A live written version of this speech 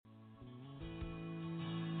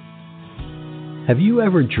Have you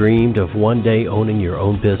ever dreamed of one day owning your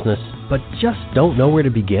own business, but just don't know where to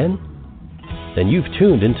begin? Then you've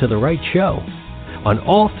tuned into the right show. On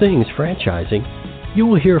All Things Franchising, you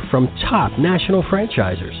will hear from top national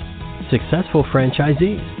franchisers, successful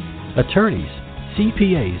franchisees, attorneys,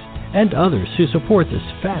 CPAs, and others who support this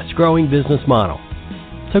fast-growing business model.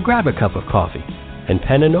 So grab a cup of coffee and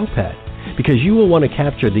pen and notepad, because you will want to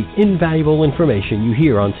capture the invaluable information you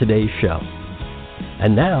hear on today's show.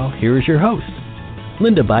 And now, here is your host,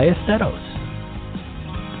 Linda Ballesteros.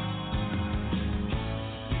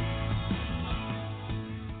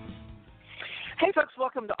 Hey folks,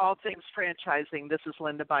 welcome to All Things Franchising. This is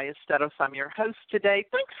Linda Ballesteros. I'm your host today.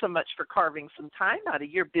 Thanks so much for carving some time out of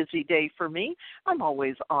your busy day for me. I'm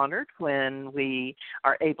always honored when we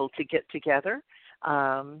are able to get together.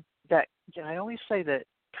 I always say that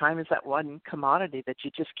time is that one commodity that you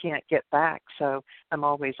just can't get back, so I'm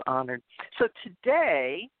always honored. So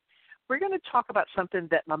today, we're going to talk about something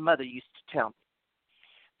that my mother used to tell me.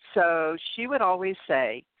 So she would always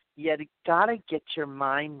say, you got to get your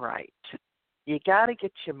mind right. You got to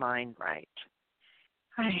get your mind right.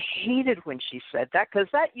 I hated when she said that, because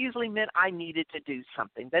that usually meant I needed to do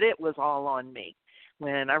something, that it was all on me,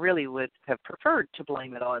 when I really would have preferred to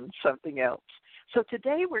blame it on something else. So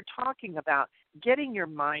today we're talking about getting your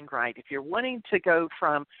mind right. If you're wanting to go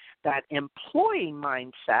from that employee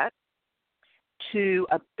mindset to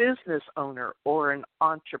a business owner or an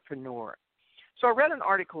entrepreneur. So I read an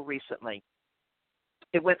article recently.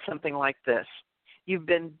 It went something like this. You've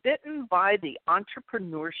been bitten by the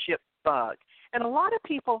entrepreneurship bug. And a lot of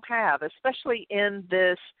people have, especially in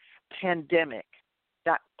this pandemic,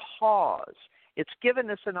 that pause. It's given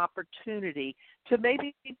us an opportunity to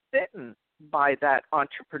maybe be bitten by that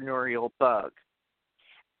entrepreneurial bug.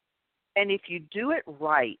 And if you do it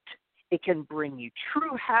right, it can bring you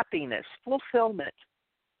true happiness, fulfillment,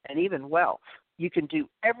 and even wealth. You can do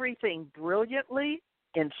everything brilliantly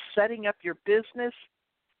in setting up your business,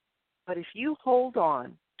 but if you hold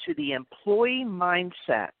on to the employee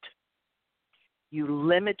mindset, you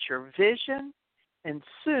limit your vision and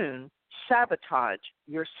soon sabotage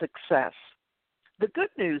your success. The good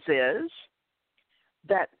news is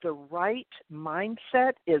that the right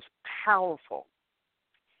mindset is powerful.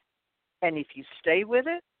 And if you stay with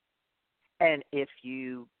it, and if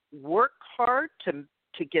you work hard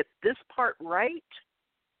to get this part right,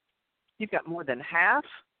 you've got more than half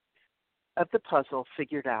of the puzzle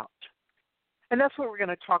figured out. And that's what we're going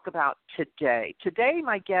to talk about today. Today,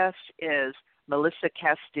 my guest is Melissa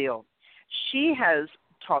Casteel. She has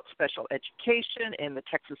taught special education in the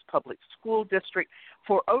Texas Public School District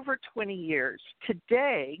for over 20 years.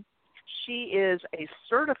 Today, she is a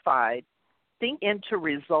certified Think into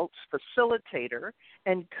Results Facilitator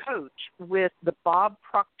and Coach with the Bob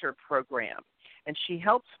Proctor program. And she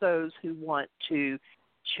helps those who want to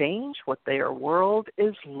change what their world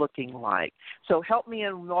is looking like. So help me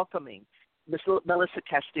in welcoming Melissa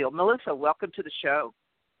Casteel. Melissa, welcome to the show.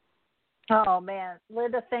 Oh, man.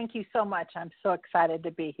 Linda, thank you so much. I'm so excited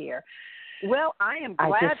to be here. Well, I am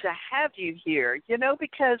glad to have you here,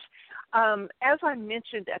 because as I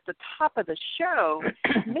mentioned at the top of the show,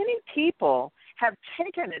 many people have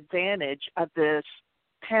taken advantage of this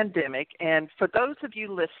pandemic. And for those of you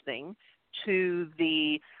listening to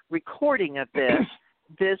the recording of this,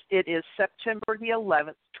 it is September the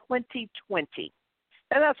 11th, 2020.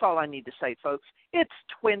 And that's all I need to say, folks. It's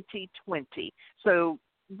 2020. So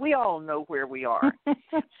we all know where we are.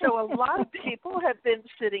 So a lot of people have been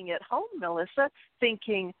sitting at home, Melissa,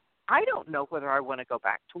 thinking, I don't know whether I want to go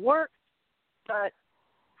back to work. But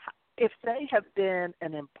if they have been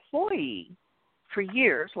an employee for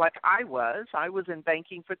years, like I was in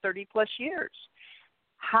banking for 30-plus years,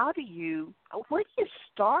 where do you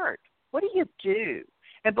start? What do you do?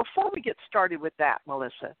 And before we get started with that,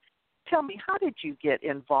 Melissa, tell me, how did you get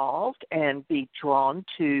involved and be drawn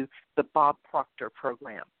to the Bob Proctor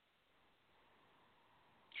program?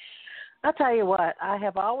 I'll tell you what, I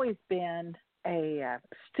have always been a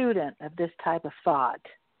student of this type of thought.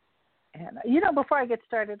 And, before I get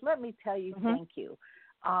started, let me tell you thank you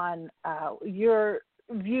on your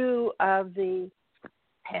view of the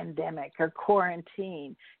pandemic or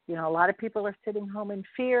quarantine. A lot of people are sitting home in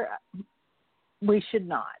fear. We should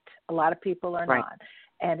not. A lot of people are not.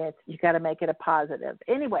 And you got to make it a positive.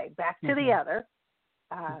 Anyway, back to the other.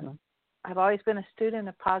 I've always been a student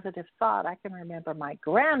of positive thought. I can remember my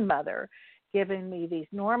grandmother giving me these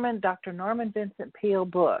Dr. Norman Vincent Peale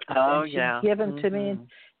books. Oh, and she'd give them to me and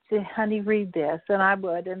say, honey, read this. And I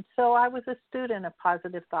would. And so I was a student of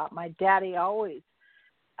positive thought. My daddy always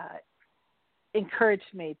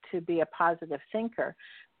encouraged me to be a positive thinker.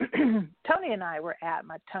 Tony and I were at,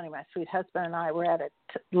 Tony, my sweet husband, and I were at a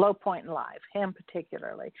low point in life, him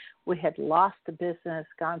particularly. We had lost the business,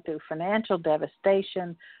 gone through financial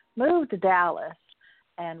devastation, moved to Dallas,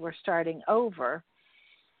 and we're starting over.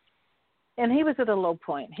 And he was at a low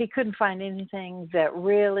point. He couldn't find anything that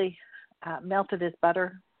really melted his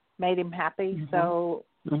butter, made him happy. Mm-hmm. So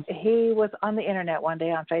he was on the internet one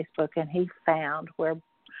day on Facebook, and he found where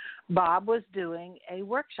Bob was doing a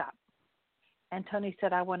workshop. And Tony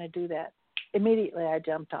said, I want to do that. Immediately I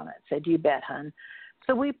jumped on it, said, you bet, hon.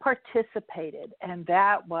 So we participated, and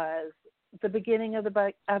that was the beginning of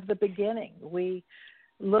the beginning. We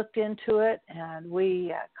looked into it, and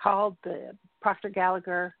we called the Proctor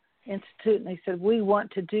Gallagher Institute, and they said, we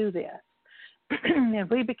want to do this. And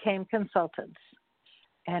we became consultants.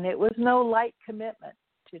 And it was no light commitment.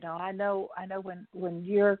 You know, I know when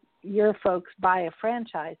your folks buy a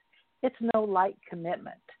franchise, it's no light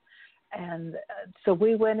commitment. And so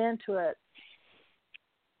we went into it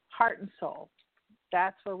heart and soul.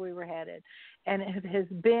 That's where we were headed. And it has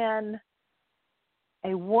been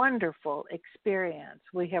a wonderful experience.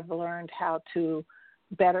 We have learned how to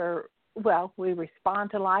we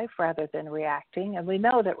respond to life rather than reacting. And we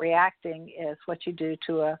know that reacting is what you do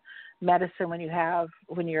to a medicine when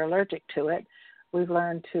you're allergic to it. We've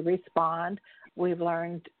learned to respond. We've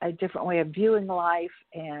learned a different way of viewing life,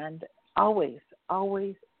 and always,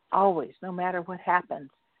 no matter what happens,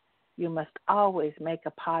 you must always make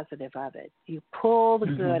a positive of it. You pull the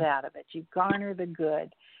good out of it. You garner the good,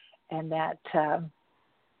 and that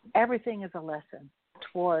everything is a lesson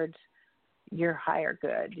towards your higher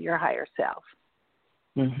good, your higher self.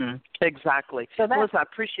 Mm-hmm. Exactly. So Melissa, I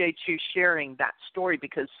appreciate you sharing that story,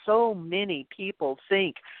 because so many people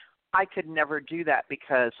think, I could never do that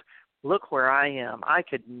because look where I am. I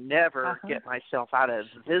could never get myself out of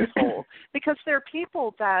this hole, because there are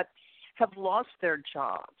people that have lost their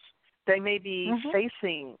jobs. They may be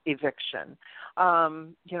facing eviction.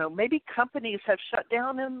 Maybe companies have shut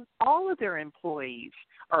down and all of their employees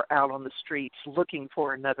are out on the streets looking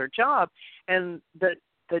for another job. And the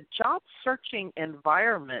job searching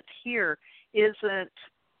environment here isn't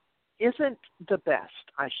the best,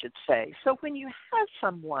 I should say. So when you have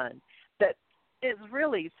someone that is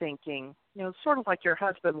really thinking, sort of like your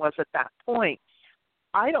husband was at that point,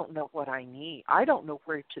 I don't know what I need. I don't know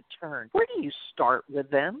where to turn. Where do you start with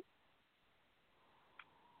them?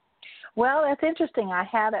 Well, it's interesting. I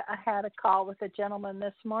had a call with a gentleman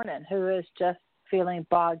this morning who is just feeling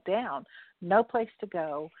bogged down, no place to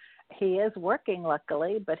go. He is working,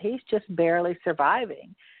 luckily, but he's just barely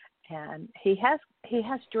surviving, and he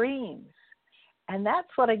has dreams, and that's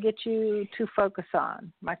what I get you to focus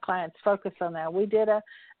on. My clients focus on that. We did a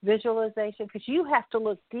visualization, because you have to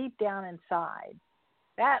look deep down inside.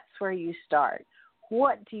 That's where you start.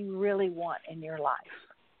 What do you really want in your life?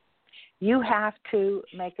 You have to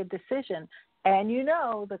make a decision. And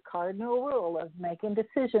the cardinal rule of making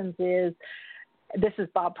decisions is, this is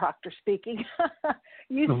Bob Proctor speaking,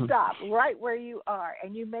 you stop right where you are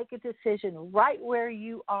and you make a decision right where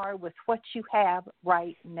you are with what you have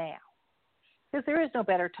right now. Because there is no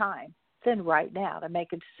better time than right now to make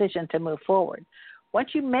a decision to move forward. Once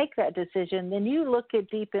you make that decision, then you look at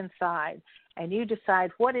deep inside and you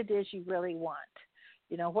decide what it is you really want.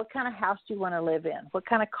 What kind of house do you want to live in? What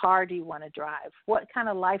kind of car do you want to drive? What kind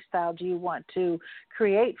of lifestyle do you want to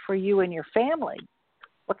create for you and your family?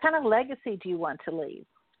 What kind of legacy do you want to leave?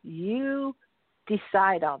 You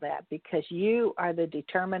decide all that, because you are the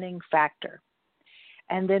determining factor.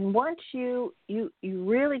 And then once you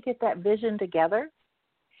really get that vision together,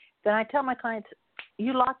 then I tell my clients,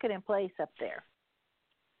 you lock it in place up there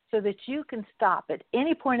so that you can stop at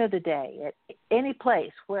any point of the day, at any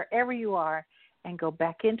place, wherever you are, and go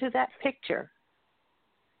back into that picture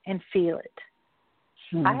and feel it.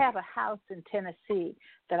 I have a house in Tennessee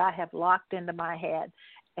that I have locked into my head,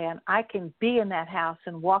 and I can be in that house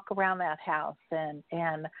and walk around that house, and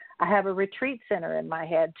I have a retreat center in my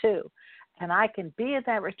head too. And I can be at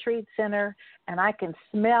that retreat center, and I can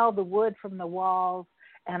smell the wood from the walls,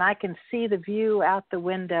 and I can see the view out the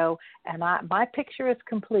window, and my picture is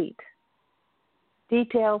complete.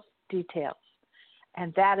 Details.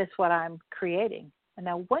 And that is what I'm creating. And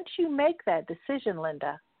now once you make that decision,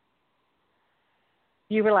 Linda,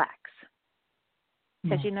 you relax.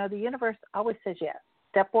 Because the universe always says yes.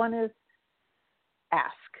 Step one is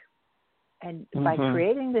ask. And by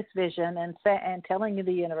creating this vision and telling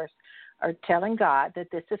the universe, or telling God that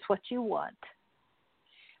this is what you want,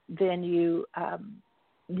 then you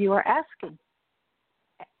are asking.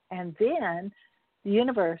 And then the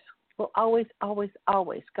universe will always,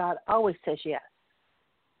 God always says yes.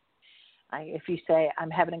 If you say, I'm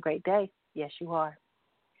having a great day, yes, you are.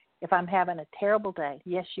 if I'm having a terrible day.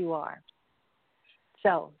 Yes, you are.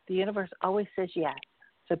 So the universe always says yes.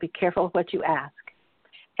 So be careful of what you ask.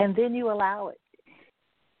 And then you allow it.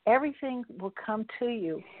 Everything will come to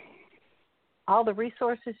you. All the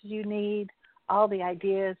resources you need, all the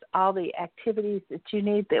ideas, all the activities that you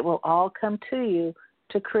need, that will all come to you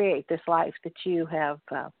to create this life that you have,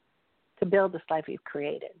 to build this life you've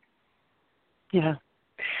created. Yeah.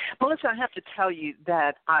 Melissa, I have to tell you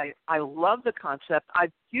that I love the concept.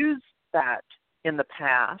 I've used that in the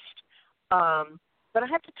past, but I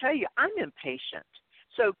have to tell you, I'm impatient.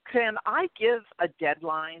 So can I give a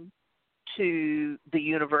deadline to the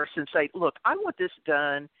universe and say, look, I want this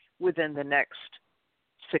done within the next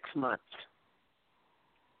 6 months?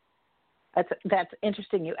 That's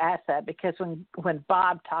interesting you ask that, because when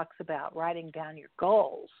Bob talks about writing down your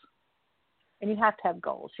goals, and you have to have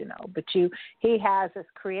goals, but he has us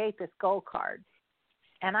create this goal card,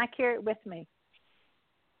 and I carry it with me,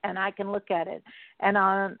 and I can look at it. And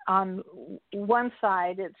on one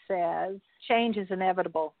side it says, change is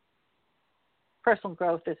inevitable. Personal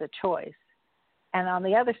growth is a choice. And on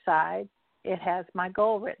the other side, it has my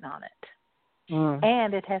goal written on it.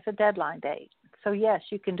 And it has a deadline date. So, yes,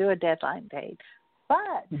 you can do a deadline date.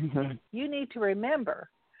 But you need to remember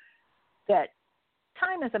that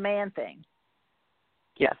time is a man thing.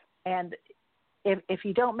 Yes. And if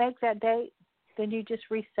you don't make that date, then you just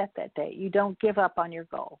reset that date. You don't give up on your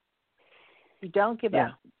goal. You don't give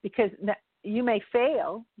up, because you may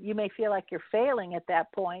fail. You may feel like you're failing at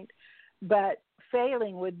that point, but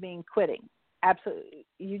failing would mean quitting. Absolutely.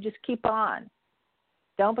 You just keep on.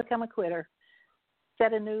 Don't become a quitter.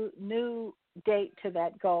 Set a new date to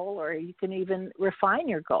that goal, or you can even refine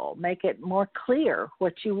your goal. Make it more clear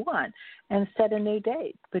what you want and set a new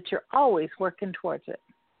date, but you're always working towards it.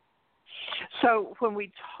 So when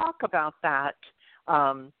we talk about that,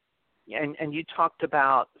 and you talked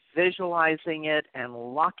about visualizing it and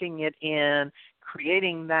locking it in,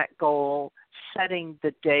 creating that goal, setting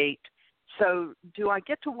the date. So do I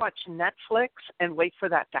get to watch Netflix and wait for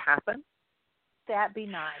that to happen? That'd be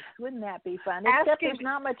nice. Wouldn't that be fun? Except there's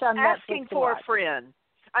not much on Netflix asking for a friend.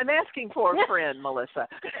 I'm asking for a friend, Melissa.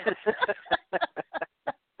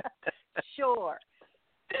 Sure.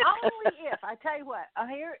 Only if, I tell you what,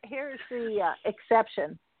 here's the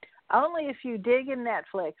exception. Only if you dig in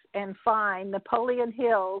Netflix and find Napoleon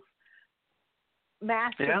Hill's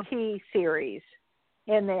Master Key series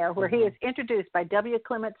in there, where he is introduced by W.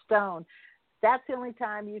 Clement Stone. That's the only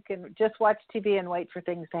time you can just watch TV and wait for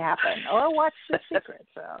things to happen, or watch The Secret.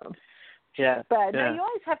 So, but no, you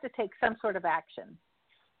always have to take some sort of action.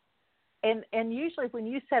 And usually when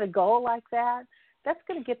you set a goal like that, that's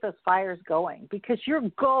going to get those fires going, because your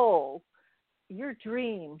goal, your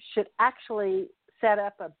dream, should actually set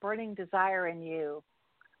up a burning desire in you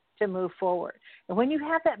to move forward. And when you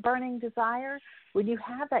have that burning desire, when you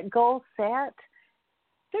have that goal set,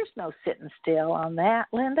 there's no sitting still on that,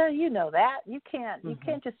 Linda. You know that. You can't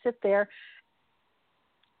just sit there.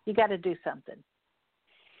 You got to do something.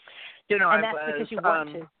 And that's because you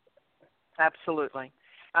want to. Absolutely.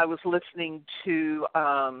 I was listening to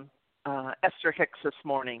Esther Hicks this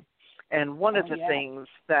morning, and one of the things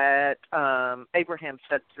that Abraham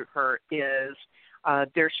said to her is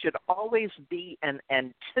there should always be an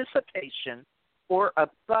anticipation or a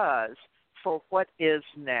buzz for what is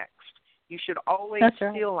next. You should always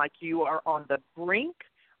feel like you are on the brink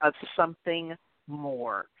of something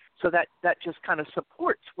more. So that just kind of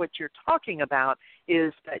supports what you're talking about,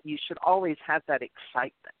 is that you should always have that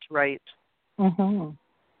excitement, right?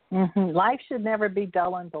 Life should never be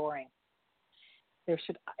dull and boring. It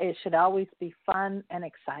should always be fun and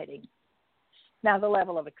exciting. Now, the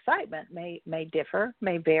level of excitement may differ,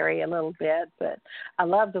 may vary a little bit, but I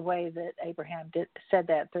love the way that Abraham said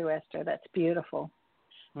that through Esther. That's beautiful.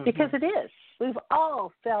 Because it is. We've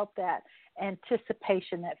all felt that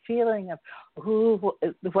anticipation, that feeling of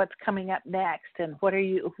what's coming up next, and what are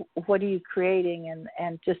you creating,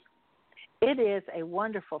 and just, it is a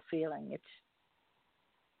wonderful feeling.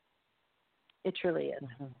 It truly is.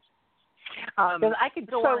 Because I could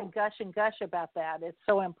go on and gush about that. It's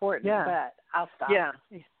so important, but I'll stop. Yeah.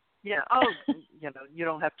 Oh, you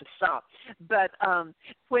don't have to stop. But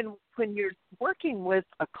when you're working with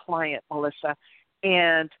a client, Melissa,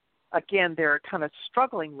 and again, they're kind of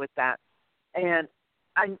struggling with that, and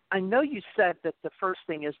I know you said that the first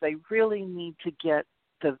thing is they really need to get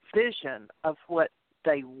the vision of what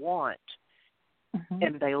they want,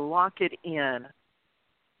 and they lock it in.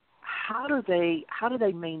 How do they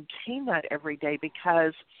maintain that every day?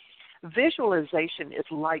 Because visualization is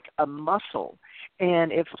like a muscle,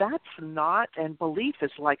 and if that's not, and belief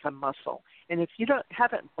is like a muscle, And if you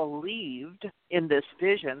haven't believed in this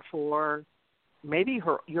vision for maybe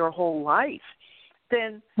your whole life,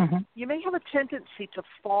 then you may have a tendency to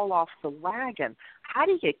fall off the wagon. How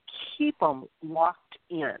do you keep them locked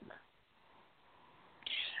in?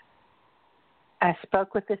 I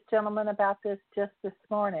spoke with this gentleman about this just this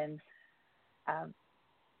morning. I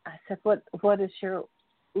said, what is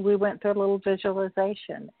we went through a little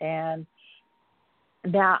visualization, and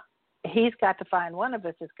now he's got to find, one of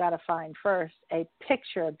us has got to find first a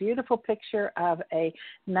beautiful picture of a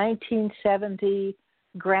 1970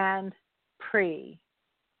 Grand Prix.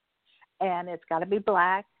 And it's got to be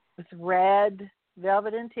black with red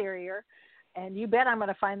velvet interior. And you bet I'm going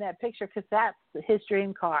to find that picture, because that's his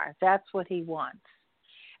dream car. That's what he wants.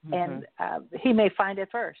 And he may find it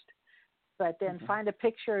first. But then find a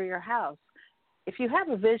picture of your house. If you have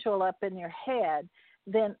a visual up in your head,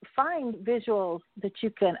 then find visuals that you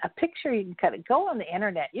can kind of go on the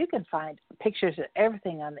internet. You can find pictures of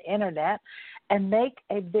everything on the internet and make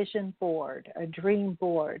a vision board, a dream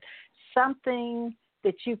board, something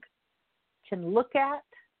that you can look at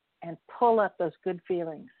and pull up those good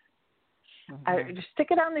feelings. Just stick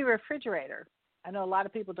it on the refrigerator. I know a lot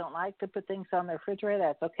of people don't like to put things on the refrigerator.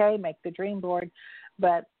 That's okay. Make the dream board.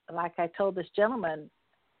 But like I told this gentleman,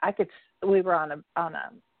 we were on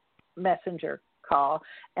a messenger call,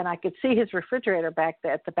 and I could see his refrigerator back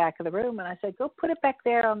there at the back of the room, and I said, go put it back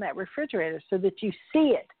there on that refrigerator so that you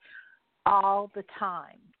see it all the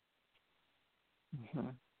time.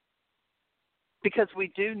 Because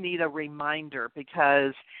we do need a reminder,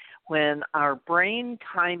 because when our brain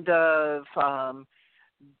kind of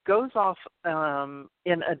goes off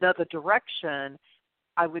in another direction,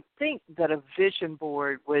 I would think that a vision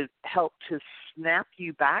board would help to snap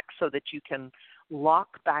you back so that you can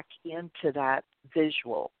lock back into that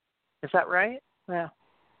visual. Is that right? Well,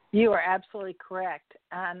 you are absolutely correct.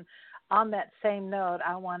 And on that same note,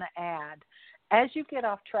 I want to add, as you get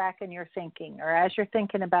off track in your thinking, or as you're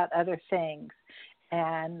thinking about other things,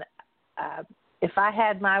 and if I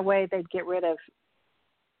had my way, they'd get rid of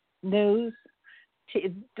news.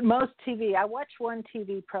 Most TV, I watch one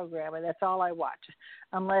TV program, and that's all I watch,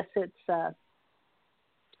 unless it's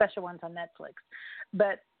special ones on Netflix.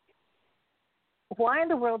 But why in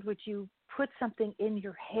the world would you put something in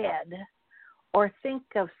your head or think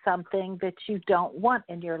of something that you don't want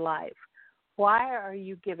in your life? Why are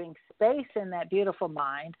you giving space in that beautiful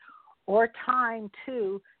mind or time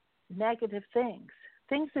to negative things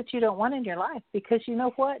that you don't want in your life? Because you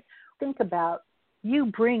know what? Think about, you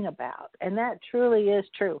bring about, and that truly is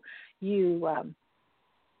true. You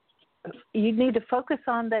need to focus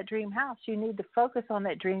on that dream house. You need to focus on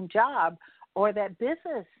that dream job or that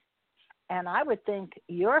business. And I would think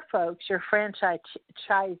your folks, your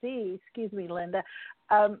franchisees, Linda,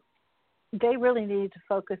 they really need to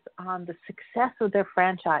focus on the success of their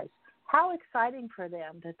franchise. How exciting for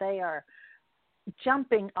them that they are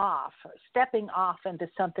stepping off into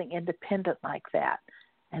something independent like that.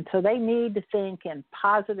 And so they need to think in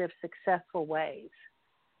positive, successful ways.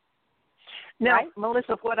 Now, right?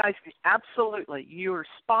 Melissa, absolutely, you're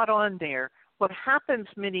spot on there. What happens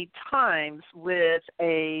many times with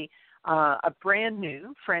a brand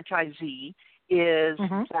new franchisee is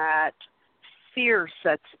that fear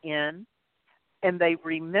sets in, and they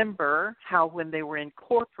remember how when they were in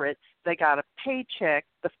corporate, they got a paycheck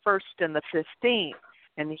the 1st and the 15th.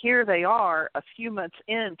 And here they are a few months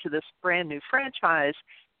into this brand new franchise,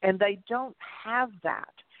 and they don't have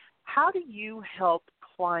that. How do you help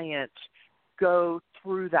clients go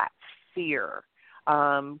through that fear?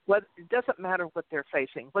 It doesn't matter what they're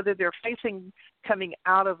facing, whether they're facing coming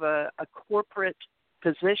out of a corporate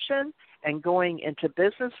position and going into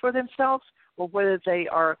business for themselves, or whether they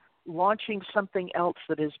are launching something else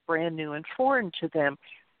that is brand new and foreign to them.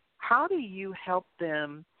 How do you help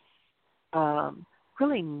them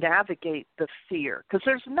really navigate the fear? Because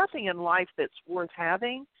there's nothing in life that's worth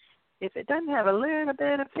having if it doesn't have a little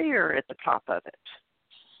bit of fear at the top of it.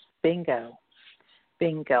 Bingo.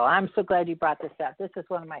 I'm so glad you brought this up. This is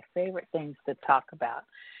one of my favorite things to talk about.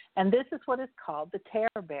 And this is what is called the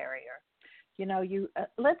terror barrier. You know,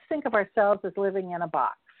 let's think of ourselves as living in a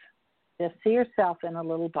box. Just see yourself in a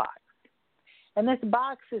little box. And this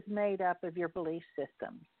box is made up of your belief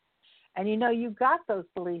systems. And you know, you've got those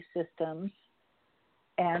belief systems,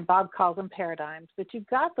 and Bob calls them paradigms, but you've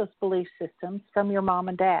got those belief systems from your mom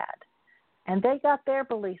and dad. And they got their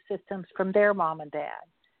belief systems from their mom and dad.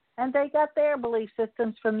 And they got their belief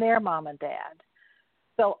systems from their mom and dad.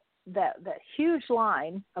 So that huge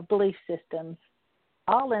line of belief systems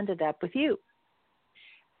all ended up with you.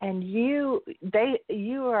 And your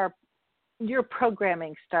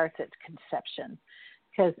programming starts at conception.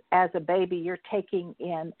 because as a baby, you're taking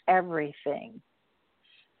in everything.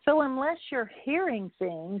 So unless you're hearing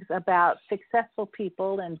things about successful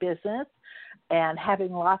people in business and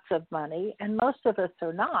having lots of money, and most of us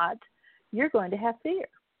are not, you're going to have fear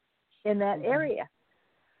in that area.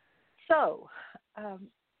 So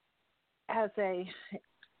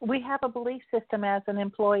we have a belief system as an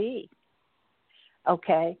employee.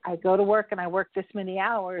 Okay, I go to work and I work this many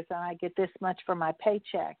hours and I get this much for my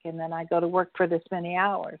paycheck, and then I go to work for this many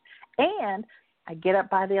hours. And I get up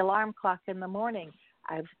by the alarm clock in the morning.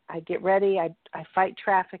 I get ready. I fight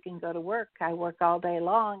traffic and go to work. I work all day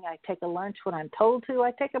long. I take a lunch when I'm told to.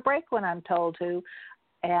 I take a break when I'm told to.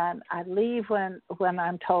 And I leave when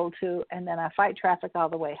I'm told to, and then I fight traffic all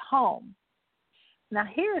the way home. Now,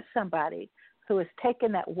 here is somebody who has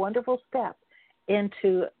taken that wonderful step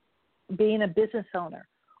into being a business owner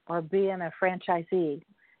or being a franchisee,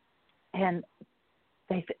 and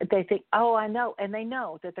they think, oh, I know, and they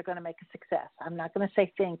know that they're going to make a success. I'm not going to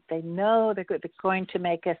say think. They know they're going to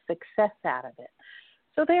make a success out of it.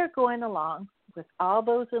 So they're going along with all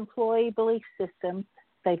those employee belief systems.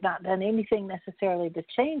 They've not done anything necessarily to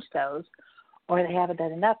change those, or they haven't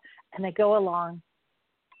done enough, and they go along.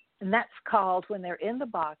 And that's called, when they're in the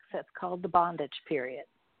box, that's called the bondage period.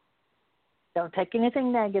 Don't take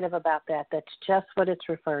anything negative about that. That's just what it's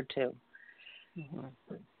referred to.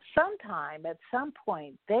 Mm-hmm. Sometime, at some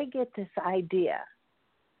point, they get this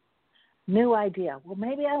new idea. Well,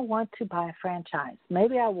 maybe I want to buy a franchise.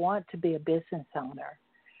 Maybe I want to be a business owner.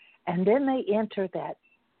 And then they enter that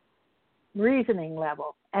reasoning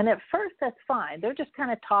level. And at first, that's fine. They're just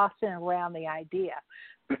kind of tossing around the idea.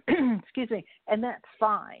 Excuse me. And that's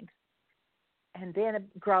fine. And then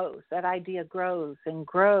it grows. That idea grows and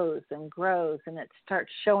grows and grows, and it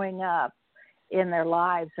starts showing up in their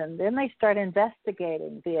lives. And then they start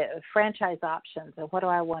investigating the franchise options and what do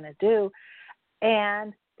I want to do.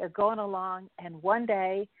 And they're going along, and one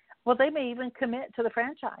day, well, they may even commit to the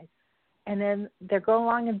franchise. And then they're going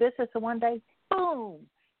along in business, and one day, boom,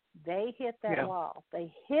 they hit that wall. They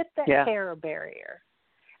hit that terror barrier.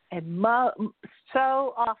 And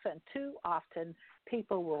so often, too often,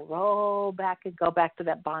 people will roll back and go back to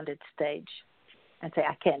that bondage stage and say,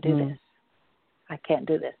 I can't do this. I can't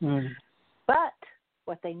do this. But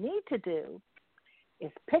what they need to do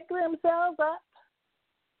is pick themselves up,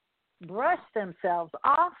 brush themselves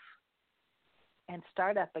off, and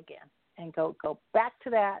start up again and go back to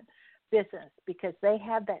that business, because they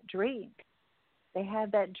had that dream. They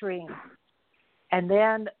had that dream. And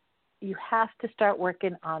then you have to start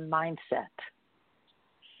working on mindset,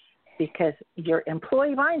 because your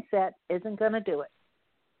employee mindset isn't going to do it.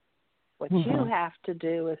 What you have to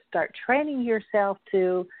do is start training yourself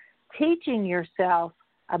to teaching yourself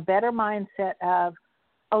a better mindset of,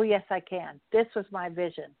 oh, yes, I can. This was my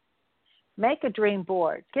vision. Make a dream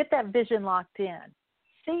board. Get that vision locked in.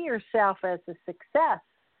 See yourself as a success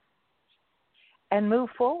and move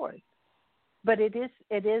forward. But it is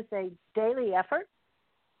a daily effort.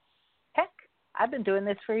 Heck, I've been doing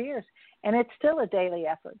this for years, and it's still a daily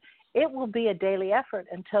effort. It will be a daily effort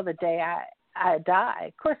until the day I die.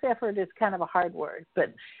 Of course, effort is kind of a hard word,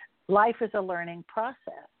 but life is a learning process.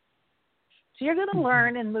 So you're going to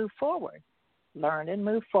learn and move forward. Learn and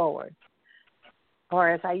move forward. Or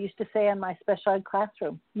as I used to say in my special ed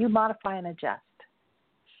classroom, you modify and adjust.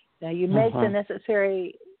 Now you make the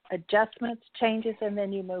necessary adjustments, changes, and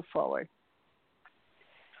then you move forward.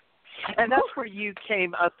 And that's where you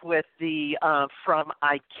came up with the from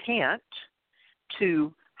I can't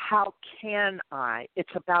to how can I. It's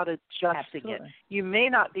about adjusting it. You may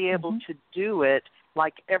not be able to do it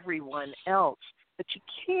like everyone else, but you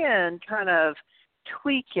can kind of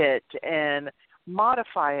tweak it and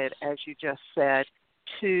modify it, as you just said,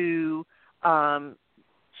 to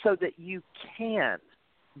so that you can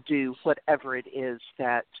do whatever it is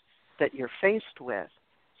that you're faced with.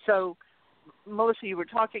 So, Melissa, you were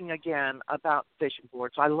talking again about vision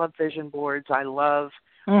boards. I love vision boards. I love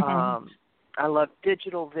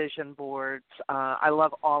digital vision boards. I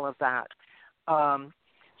love all of that.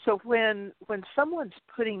 So when someone's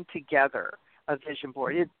putting together a vision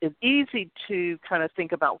board, it's easy to kind of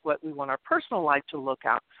think about what we want our personal life to look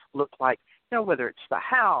like. You know, whether it's the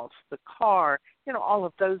house, the car, you know, all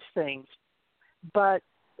of those things. But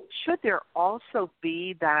should there also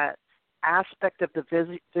be that aspect of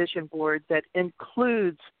the vision board that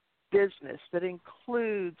includes business, that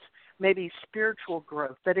includes maybe spiritual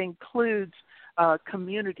growth, that includes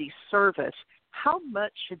community service? How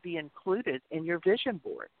much should be included in your vision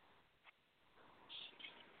board?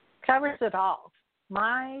 Covers it all.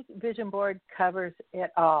 My vision board covers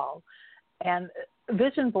it all. And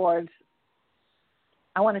vision boards,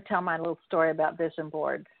 I want to tell my little story about vision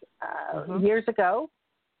boards. Years ago,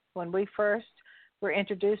 when we first were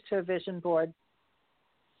introduced to a vision board,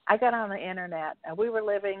 I got on the internet, and we were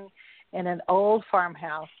living in an old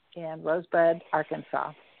farmhouse in Rosebud,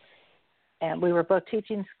 Arkansas. And we were both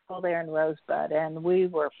teaching school there in Rosebud, and we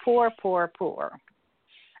were poor.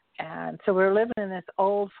 And so we were living in this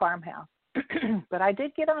old farmhouse. But I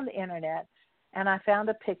did get on the internet, and I found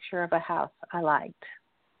a picture of a house I liked.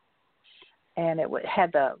 And it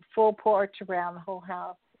had the full porch around the whole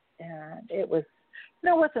house, and it was,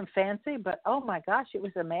 it wasn't fancy, but oh my gosh, it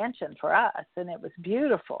was a mansion for us, and it was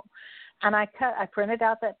beautiful. And I printed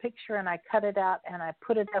out that picture, and I cut it out, and I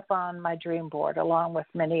put it up on my dream board along with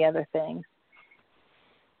many other things.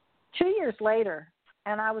 2 years later,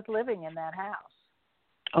 and I was living in that house.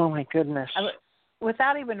 Oh my goodness!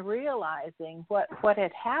 Without even realizing what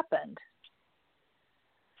had happened.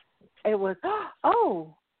 It was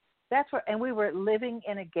that's where, and we were living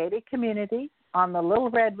in a gated community on the Little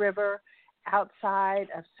Red River outside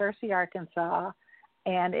of Searcy, Arkansas,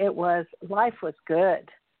 and life was good.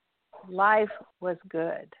 Life was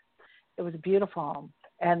good. It was a beautiful home,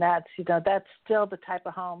 and that's still the type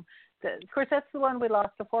of home that, of course, that's the one we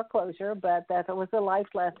lost to foreclosure, but that was a life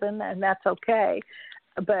lesson, and that's okay.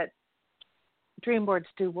 But dream boards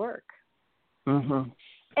do work. Mm-hmm.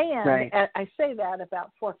 And right. I say that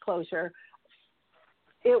about foreclosure.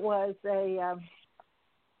 It was it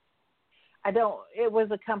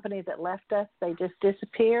was a company that left us. They just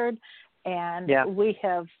disappeared, and we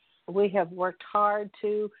have worked hard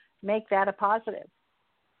to make that a positive.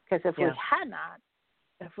 Because if we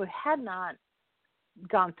had not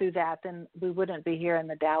gone through that, then we wouldn't be here in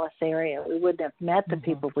the Dallas area. We wouldn't have met the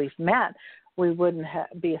people we've met. We wouldn't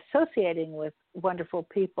be associating with wonderful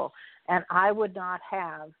people, and I would not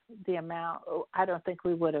have the amount. I don't think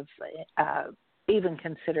we would have even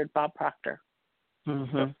considered Bob Proctor.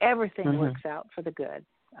 So everything works out for the good.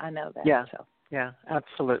 I know that. Yeah. So. Yeah,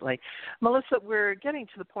 absolutely. Melissa, we're getting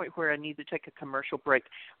to the point where I need to take a commercial break.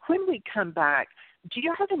 When we come back, do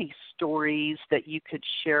you have any stories that you could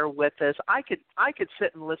share with us? I could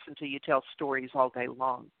sit and listen to you tell stories all day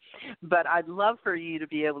long, but I'd love for you to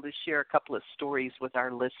be able to share a couple of stories with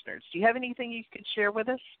our listeners. Do you have anything you could share with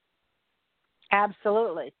us?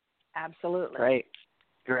 Absolutely.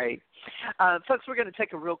 Great. Folks, we're going to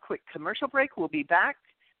take a real quick commercial break. We'll be back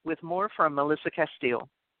with more from Melissa Casteel.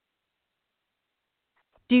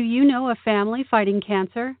 Do you know a family fighting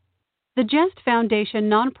cancer? The Jest Foundation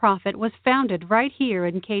nonprofit was founded right here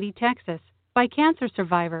in Katy, Texas, by cancer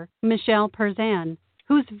survivor Michelle Perzan,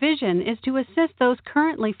 whose vision is to assist those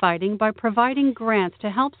currently fighting by providing grants to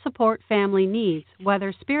help support family needs,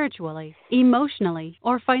 whether spiritually, emotionally,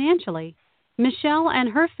 or financially. Michelle and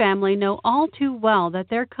her family know all too well that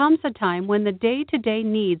there comes a time when the day-to-day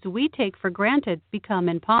needs we take for granted become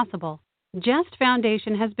impossible. Jest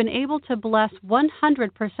Foundation has been able to bless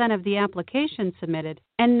 100% of the applications submitted,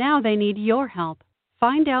 and now they need your help.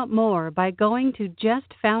 Find out more by going to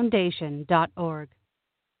justfoundation.org.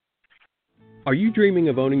 Are you dreaming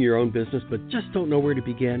of owning your own business but just don't know where to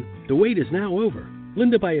begin? The wait is now over.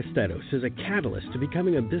 Linda Ballesteros is a catalyst to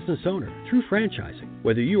becoming a business owner through franchising.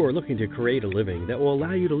 Whether you are looking to create a living that will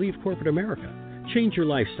allow you to leave corporate America, change your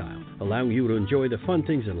lifestyle, allowing you to enjoy the fun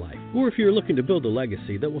things in life, or if you're looking to build a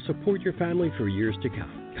legacy that will support your family for years to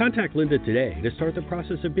come. Contact Linda today to start the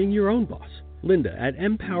process of being your own boss. Linda at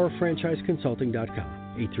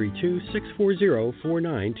MpowerFranchiseConsulting.com,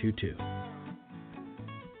 832-640-4922.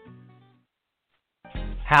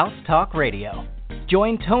 House Talk Radio.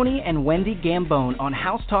 Join Tony and Wendy Gambone on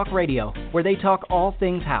House Talk Radio, where they talk all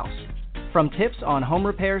things house. From tips on home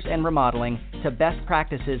repairs and remodeling to best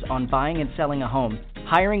practices on buying and selling a home,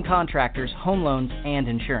 hiring contractors, home loans, and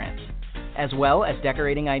insurance, as well as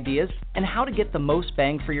decorating ideas and how to get the most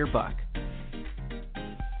bang for your buck.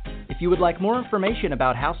 If you would like more information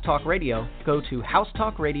about House Talk Radio, go to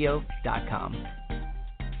housetalkradio.com.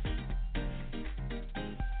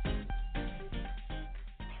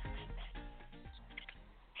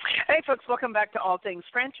 Hey, folks, welcome back to All Things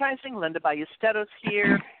Franchising. Linda Ballesteros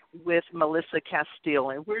here with Melissa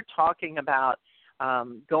Casteel, and we're talking about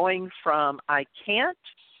going from I can't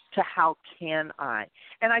to how can I.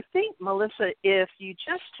 And I think, Melissa, if you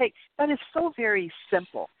just take, that is so very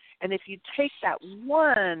simple, and if you take that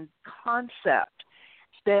one concept,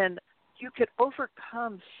 then you could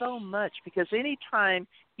overcome so much, because anytime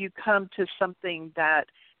you come to something that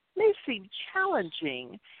may seem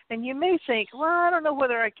challenging and you may think, well, I don't know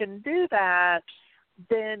whether I can do that,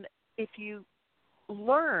 then if you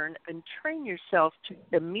learn and train yourself to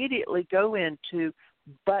immediately go into,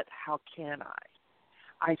 but how can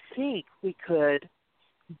I think we could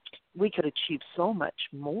we could achieve so much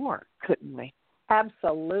more, couldn't we?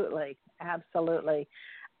 Absolutely. Absolutely.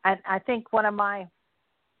 And I think one of my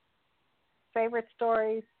favorite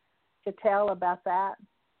stories to tell about that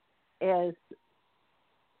is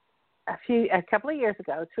a couple of years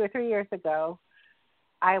ago, 2 or 3 years ago,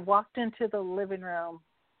 I walked into the living room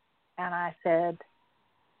and I said,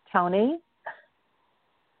 Tony,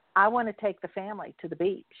 I want to take the family to the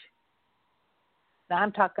beach. Now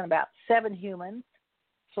I'm talking about 7 humans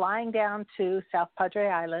flying down to South Padre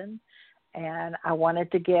Island, and I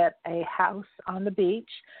wanted to get a house on the beach,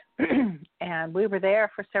 and we were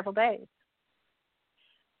there for several days.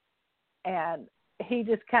 And he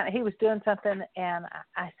was doing something, and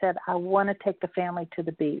I said, I want to take the family to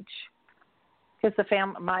the beach, because the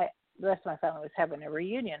rest of my family was having a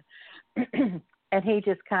reunion. And he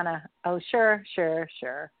just kind of, oh, sure,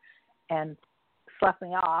 and slapped me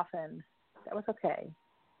off, and that was okay.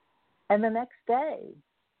 And the next day,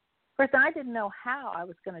 first, I didn't know how I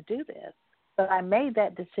was going to do this, but I made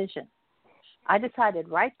that decision. I decided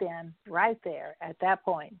right then, right there, at that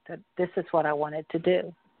point, that this is what I wanted to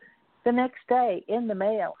do. The next day, in the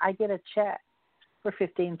mail, I get a check for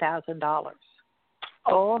 $15,000.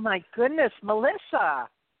 Oh, my goodness, Melissa.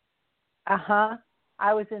 I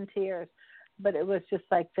was in tears, but it was just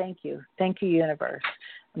like, thank you, universe.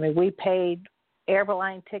 I mean, we paid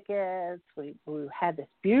airline tickets. We had this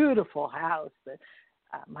beautiful house that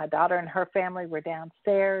my daughter and her family were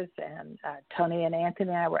downstairs, and Tony and Anthony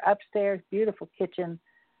and I were upstairs. Beautiful kitchen,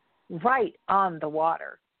 right on the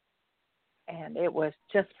water. And it was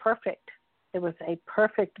just perfect. It was a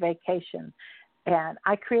perfect vacation. And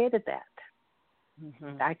I created that.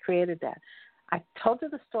 Mm-hmm. I created that. I told you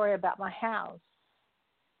the story about my house.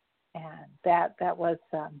 And that was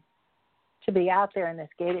to be out there in this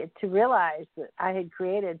gated, to realize that I had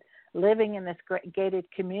created living in this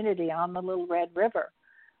gated community on the Little Red River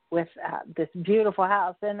with this beautiful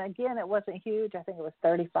house. And again, it wasn't huge. I think it was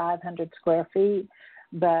 3,500 square feet,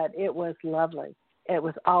 but it was lovely. It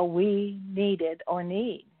was all we needed or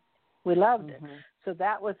need. We loved it. So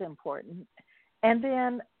that was important. And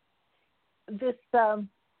then this,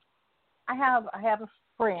 I have a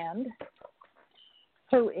friend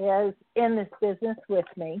who is in this business with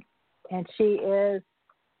me, and she is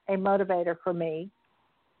a motivator for me,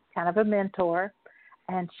 kind of a mentor,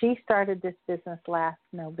 and she started this business last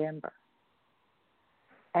November.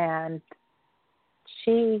 And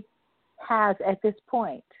she has, at this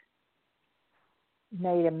point,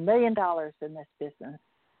 made $1 million in this business,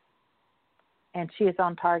 and she is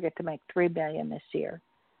on target to make $3 million this year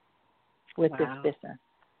with this business.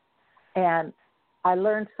 And I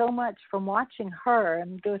learned so much from watching her,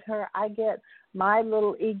 and with her, I get my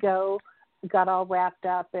little ego got all wrapped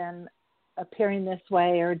up in appearing this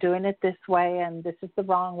way or doing it this way, and this is the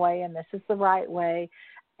wrong way and this is the right way.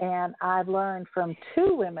 And I've learned from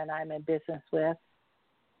 2 women I'm in business with,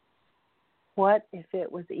 what if it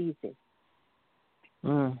was easy?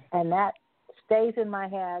 And that stays in my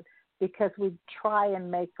head, because we try and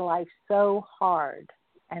make life so hard,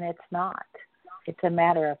 and it's not. It's a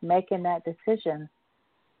matter of making that decision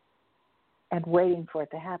and waiting for it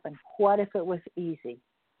to happen. What if it was easy?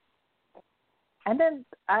 And then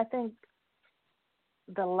I think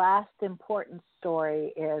the last important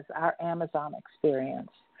story is our Amazon experience.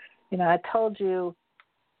 You know, I told you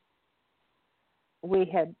we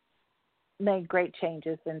had made great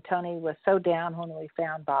changes, and Tony was so down when we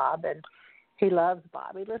found Bob, and he loves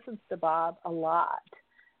Bob. He listens to Bob a lot,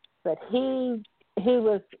 but he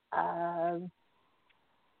was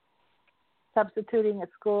substituting at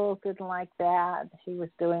schools, didn't like that. He was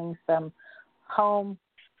doing some home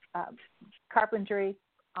carpentry,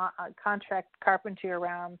 contract carpentry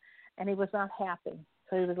around, and he was not happy,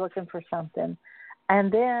 so he was looking for something.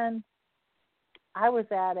 And then I was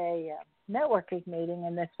at a networking meeting,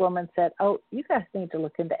 and this woman said, oh, you guys need to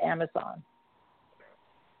look into Amazon.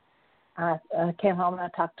 I came home and I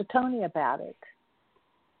talked to Tony about it,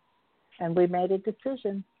 and we made a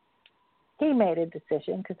decision. He made a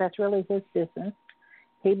decision, because that's really his business.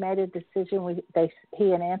 He made a decision.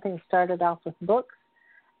 He and Anthony started off with books,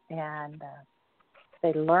 and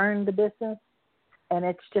they learned the business, and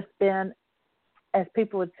it's just been, as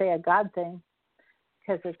people would say, a God thing,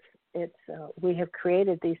 because we have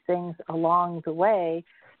created these things along the way,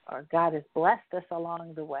 or God has blessed us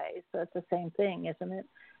along the way. So it's the same thing, isn't it?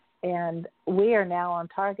 And we are now on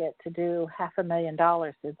target to do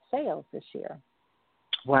 $500,000 in sales this year.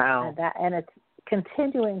 Wow. And it's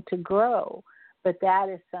continuing to grow. But that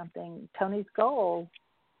is something, Tony's goal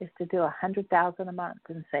is to do $100,000 a month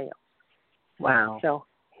in sales. Wow. So,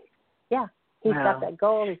 yeah, he's got that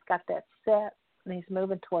goal, he's got that set, and he's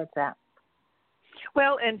moving towards that.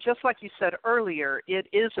 Well, and just like you said earlier, it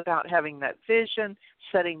is about having that vision,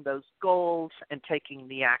 setting those goals, and taking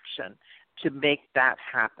the action to make that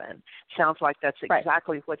happen. Sounds like that's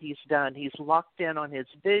exactly what he's done. He's locked in on his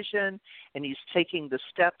vision, and he's taking the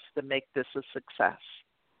steps to make this a success.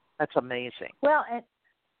 That's amazing. Well, and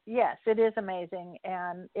yes, it is amazing,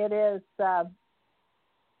 and it is.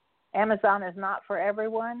 Amazon is not for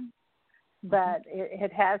everyone, but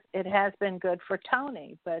it has been good for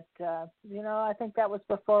Tony. But I think that was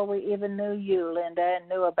before we even knew you, Linda, and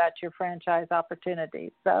knew about your franchise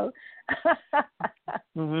opportunities. So.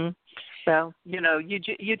 Well,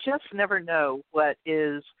 you just never know what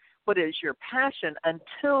is your passion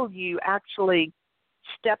until you actually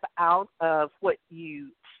step out of what you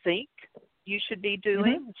think you should be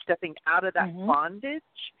doing, stepping out of that bondage,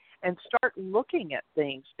 and start looking at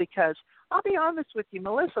things. Because I'll be honest with you,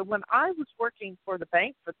 Melissa, when I was working for the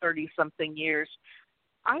bank for 30-something years,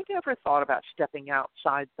 I never thought about stepping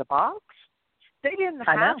outside the box. They didn't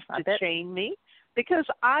have to chain me because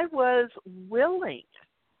I was willing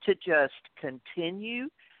to just continue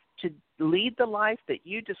to lead the life that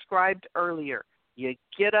you described earlier. You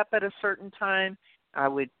get up at a certain time. I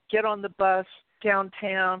would get on the bus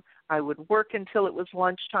downtown. I would work until it was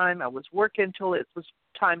lunchtime. I was working until it was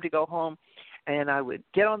time to go home. And I would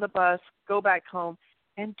get on the bus, go back home,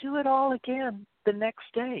 and do it all again the next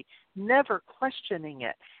day, never questioning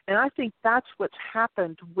it. And I think that's what's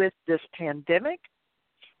happened with this pandemic.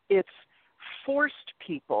 It's forced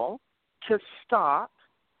people to stop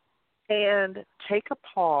and take a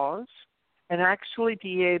pause and actually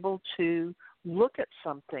be able to look at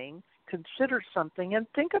something, consider something, and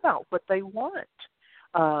think about what they want.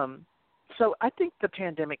 So I think the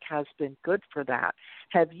pandemic has been good for that.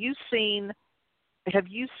 Have you seen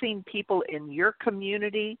people in your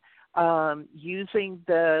community using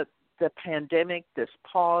the pandemic, this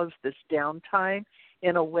pause, this downtime,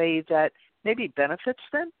 in a way that maybe benefits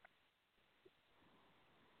them?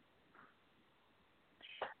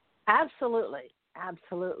 Absolutely.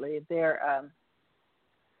 They're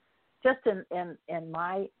just in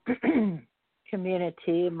my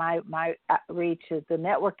community, my outreach is the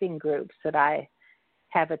networking groups that I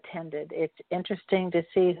have attended. It's interesting to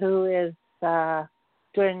see who is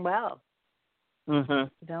doing well.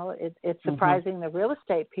 It's surprising the real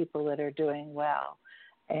estate people that are doing well,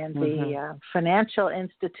 and the financial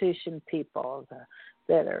institution people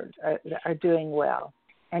that are doing well,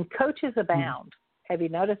 and coaches abound. Have you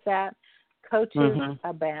noticed that? Coaches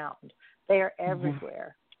abound. They are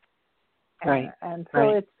everywhere. Right. And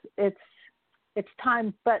so it's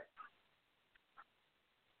time. But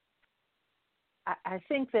I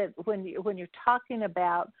think that when you're talking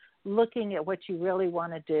about looking at what you really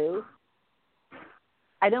want to do,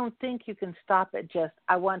 I don't think you can stop at just,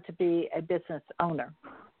 I want to be a business owner.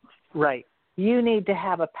 Right. You need to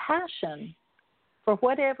have a passion for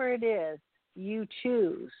whatever it is you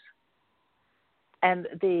choose. And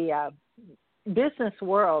the business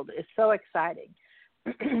world is so exciting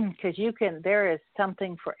because there is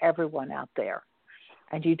something for everyone out there.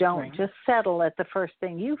 And you don't just settle at the first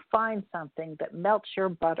thing. You find something that melts your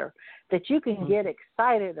butter that you can get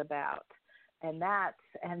excited about. And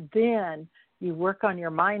then you work on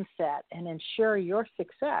your mindset and ensure your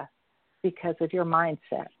success because of your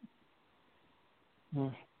mindset.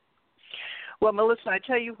 Well, Melissa, I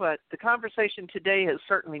tell you what, the conversation today has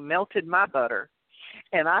certainly melted my butter.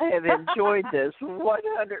 And I have enjoyed this 100%.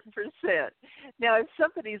 Now, if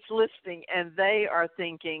somebody's listening and they are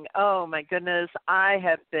thinking, oh, my goodness, I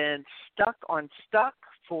have been stuck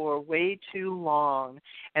for way too long,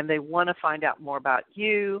 and they want to find out more about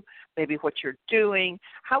you, maybe what you're doing,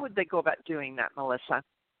 how would they go about doing that, Melissa?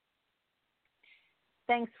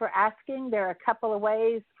 Thanks for asking. There are a couple of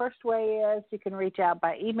ways. First way is you can reach out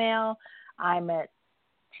by email. I'm at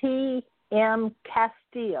Casteel,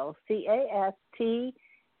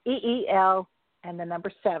 Casteel, and the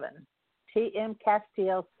number 7,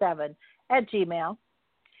 tmcasteel7 @gmail.com.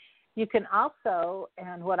 You can also,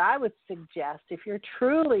 and what I would suggest, if you're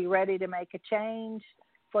truly ready to make a change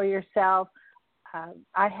for yourself,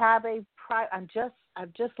 I have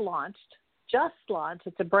I've just launched.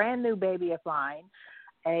 It's a brand new baby of mine,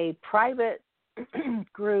 a private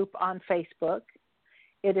group on Facebook.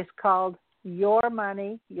 It is called Your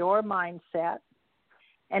Money, Your Mindset.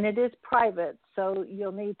 And it is private, so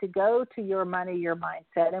you'll need to go to Your Money, Your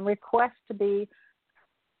Mindset and request to be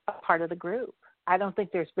a part of the group. I don't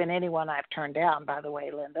think there's been anyone I've turned down, by the way,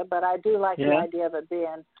 Linda, but I do like the idea of it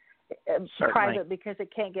being private because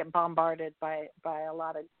it can't get bombarded by a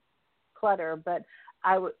lot of clutter. But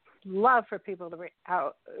I would love for people to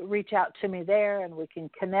reach out to me there, and we can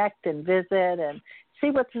connect and visit and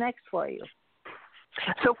see what's next for you.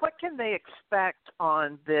 So what can they expect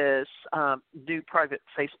on this new private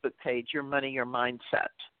Facebook page, Your Money, Your Mindset?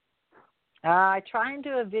 I try and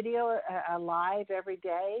do a video, a live every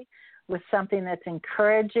day with something that's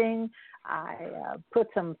encouraging. I put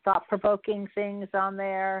some thought-provoking things on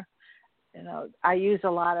there. You know, I use a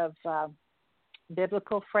lot of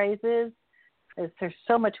biblical phrases. There's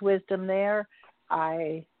so much wisdom there.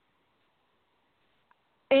 I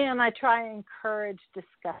try and encourage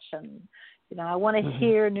discussion. You know, I want to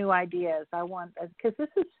hear new ideas. Because this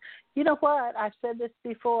is, you know what, I've said this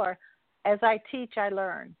before, as I teach, I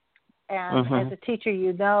learn. And as a teacher,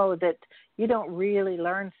 you know that you don't really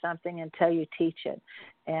learn something until you teach it.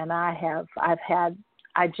 And I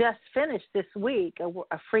just finished this week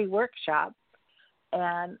a free workshop,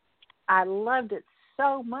 and I loved it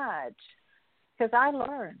so much because I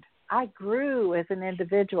learned. I grew as an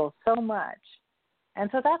individual so much. And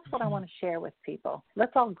so that's what I want to share with people.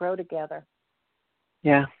 Let's all grow together.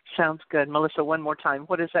 Yeah, sounds good. Melissa, one more time.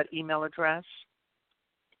 What is that email address?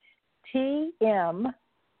 TM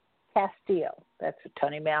Casteel. That's for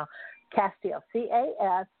Tony Mel. Casteel,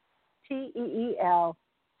 Casteel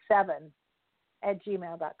 7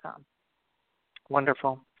 @gmail.com.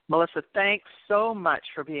 Wonderful. Melissa, thanks so much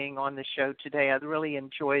for being on the show today. I really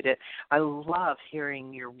enjoyed it. I love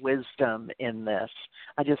hearing your wisdom in this.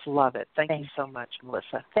 I just love it. Thank you so much,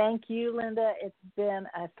 Melissa. Thank you, Linda. It's been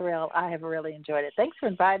a thrill. I have really enjoyed it. Thanks for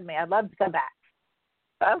inviting me. I'd love to come back.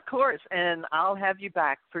 Of course, and I'll have you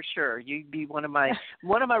back for sure. You'd be one of my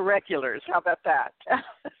regulars. How about that?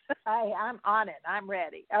 I'm on it. I'm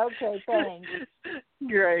ready. Okay, thanks.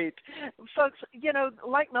 Great. Folks, you know,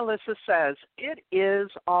 like Melissa says, it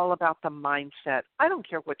is all about the mindset. I don't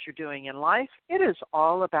care what you're doing in life. It is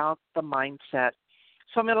all about the mindset.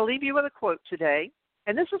 So I'm going to leave you with a quote today,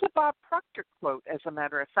 and this is a Bob Proctor quote, as a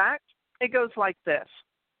matter of fact. It goes like this.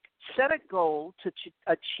 Set a goal to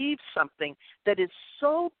achieve something that is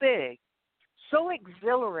so big, so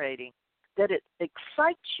exhilarating, that it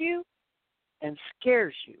excites you and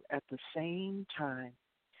scares you at the same time.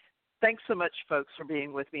 Thanks so much, folks, for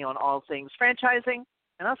being with me on All Things Franchising,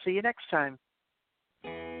 and I'll see you next time.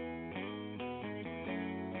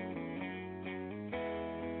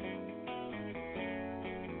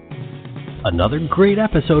 Another great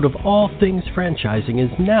episode of All Things Franchising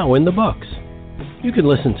is now in the books. You can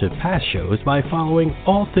listen to past shows by following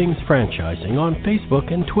All Things Franchising on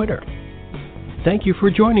Facebook and Twitter. Thank you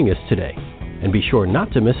for joining us today, and be sure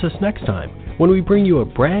not to miss us next time when we bring you a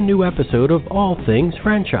brand new episode of All Things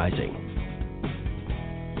Franchising.